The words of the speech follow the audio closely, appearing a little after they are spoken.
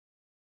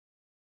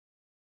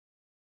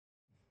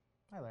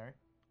Hi, Larry.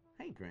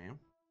 Hey, Graham.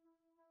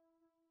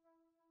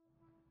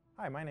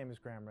 Hi, my name is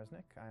Graham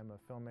Resnick. I'm a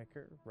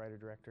filmmaker, writer,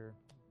 director,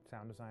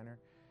 sound designer,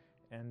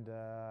 and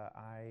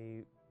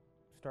I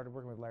started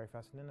working with Larry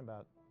Fessenden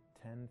about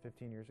 10,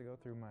 15 years ago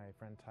through my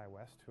friend Ty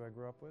West, who I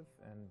grew up with,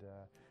 and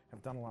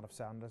have done a lot of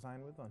sound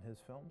design with on his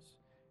films.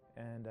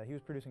 And he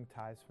was producing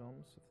Ty's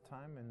films at the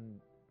time, and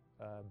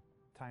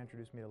Ty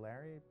introduced me to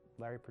Larry.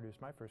 Larry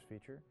produced my first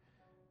feature,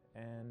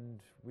 and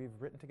we've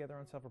written together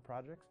on several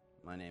projects.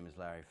 My name is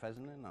Larry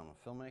Fessenden. I'm a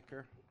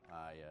filmmaker.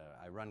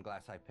 I run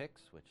Glass Eye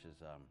Pix, which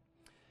is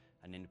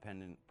an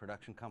independent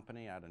production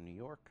company out of New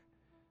York.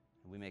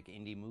 We make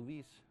indie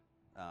movies,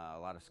 a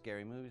lot of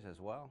scary movies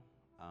as well.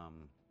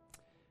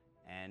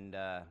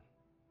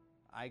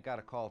 I got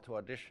a call to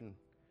audition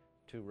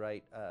to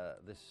write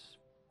this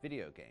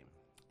video game.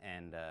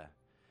 And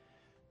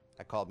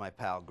I called my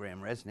pal Graham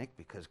Resnick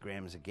because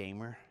Graham is a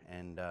gamer.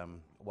 And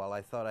while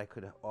I thought I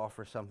could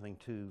offer something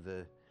to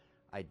the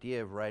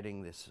idea of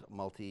writing this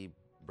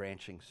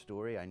multi-branching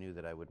story, I knew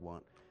that I would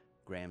want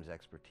Graham's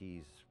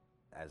expertise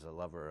as a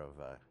lover of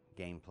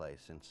gameplay,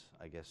 since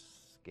I guess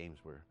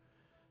games were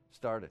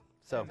started.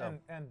 So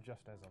And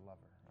just as a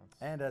lover.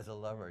 and as a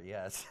lover,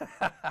 yes.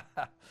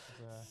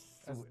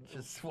 As Which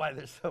is why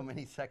there's so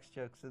many sex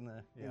jokes in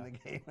the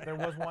game. There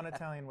was one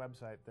Italian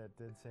website that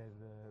did say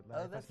the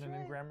Larry that's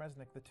Fessenden and right. Graham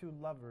Resnick, the two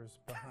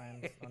lovers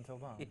behind Until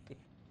Dawn.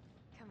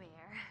 Come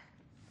here.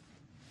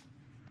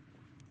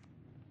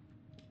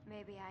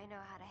 Maybe I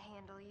know how to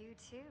handle you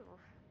too.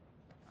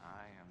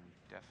 I am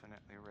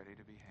definitely ready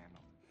to be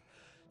handled.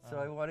 So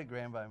I wanted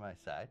Graham by my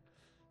side.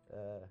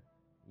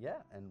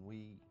 Yeah, and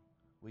we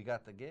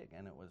got the gig,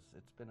 and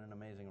it's been an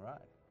amazing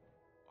ride.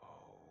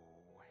 Oh,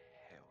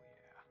 hell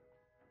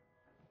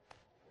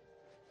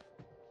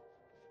yeah.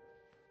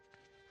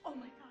 Oh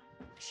my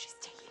god, she's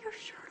taking her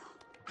shirt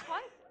off.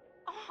 What?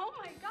 Oh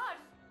my god!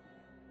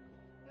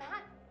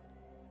 Matt,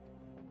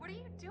 what are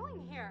you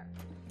doing here?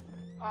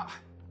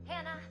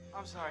 Hannah.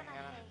 I'm sorry,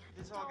 Hannah.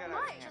 This all got out of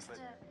Why? hand, but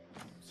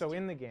So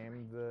in the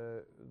game,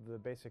 the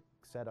basic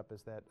setup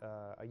is that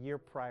a year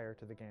prior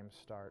to the game's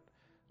start,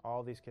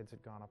 all these kids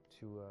had gone up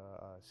to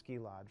a ski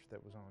lodge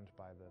that was owned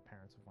by the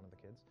parents of one of the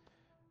kids,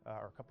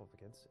 or a couple of the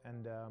kids,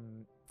 and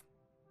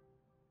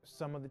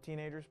some of the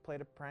teenagers played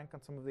a prank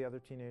on some of the other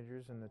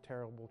teenagers, and the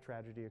terrible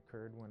tragedy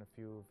occurred when a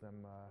few of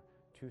them,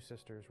 two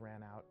sisters,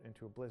 ran out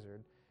into a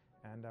blizzard,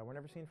 and were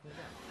never seen from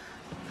again.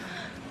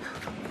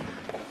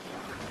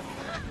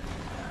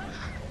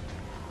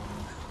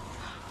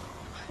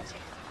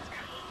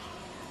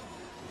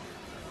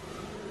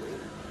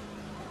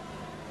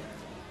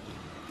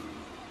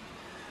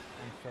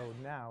 And so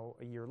now,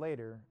 a year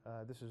later,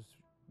 this is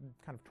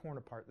kind of torn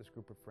apart, this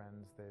group of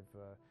friends. They've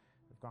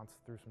gone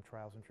through some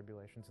trials and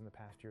tribulations in the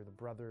past year. The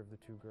brother of the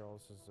two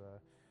girls has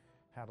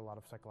had a lot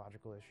of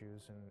psychological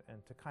issues,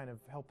 and to kind of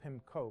help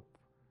him cope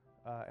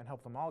and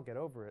help them all get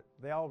over it,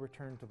 they all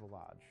returned to the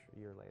lodge a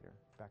year later,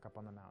 back up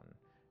on the mountain.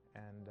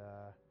 And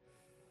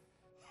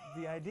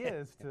the idea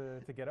is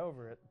to get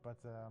over it, but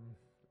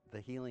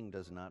The healing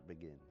does not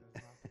begin.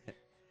 yeah,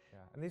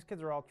 and these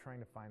kids are all trying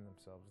to find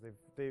themselves.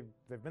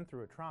 They've been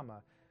through a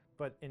trauma,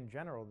 but in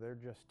general, they're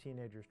just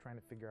teenagers trying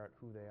to figure out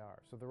who they are.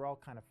 So they're all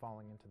kind of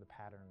falling into the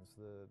patterns,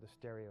 the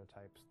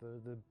stereotypes,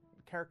 the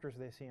characters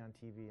they see on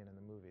TV and in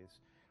the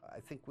movies. I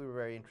think we were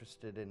very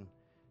interested in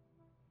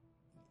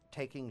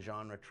taking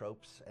genre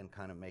tropes and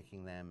kind of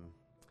making them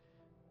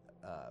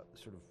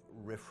sort of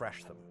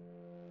refresh them.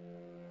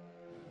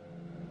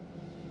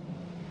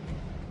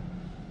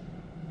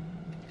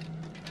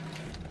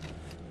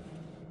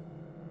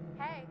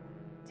 Hey,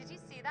 did you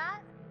see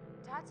that?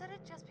 Dad said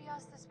it'd just be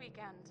us this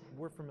weekend.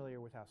 We're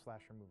familiar with how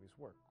slasher movies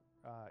work.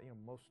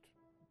 Most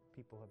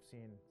people have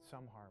seen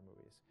some horror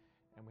movies,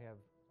 and we have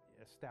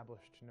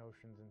established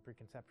notions and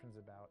preconceptions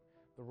about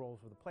the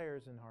roles of the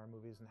players in horror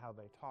movies and how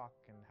they talk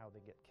and how they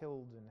get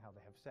killed and how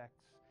they have sex.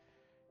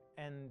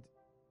 And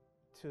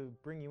to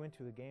bring you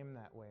into the game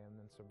that way and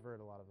then subvert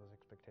a lot of those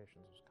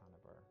expectations was kind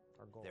of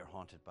our goal. They're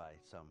haunted by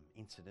some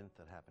incident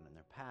that happened in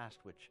their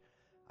past, which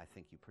I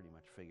think you pretty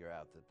much figure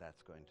out that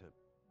that's going to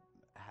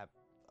have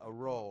a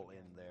role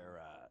in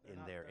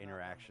their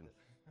interaction.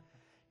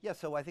 Yeah,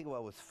 so I think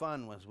what was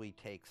fun was we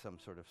take some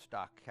sort of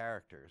stock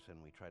characters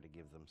and we try to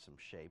give them some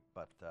shape,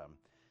 but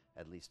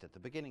at least at the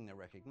beginning they're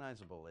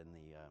recognizable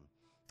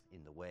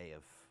in the way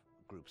of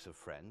groups of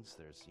friends.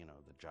 There's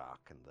the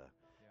jock and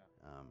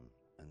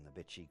the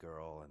bitchy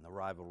girl and the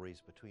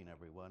rivalries between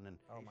everyone. And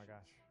Oh my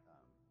gosh.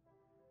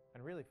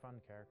 And really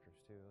fun characters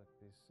too. Like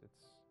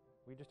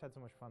we just had so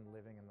much fun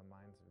living in the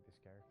minds of these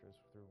characters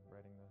through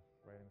writing the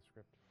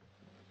script.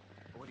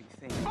 what do you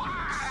think?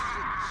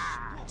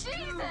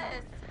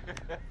 Jesus!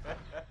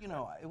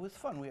 it was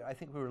fun. I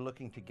think we were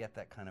looking to get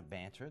that kind of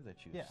banter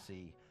that you Yeah.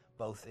 see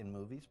both in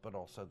movies, but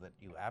also that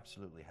you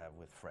absolutely have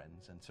with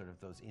friends, and sort of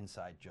those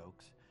inside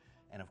jokes.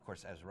 And of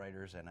course, as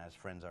writers and as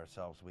friends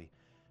ourselves, we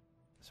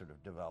sort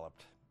of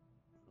developed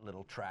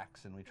little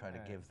tracks, and we try to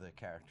give the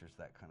characters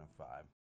that kind of vibe.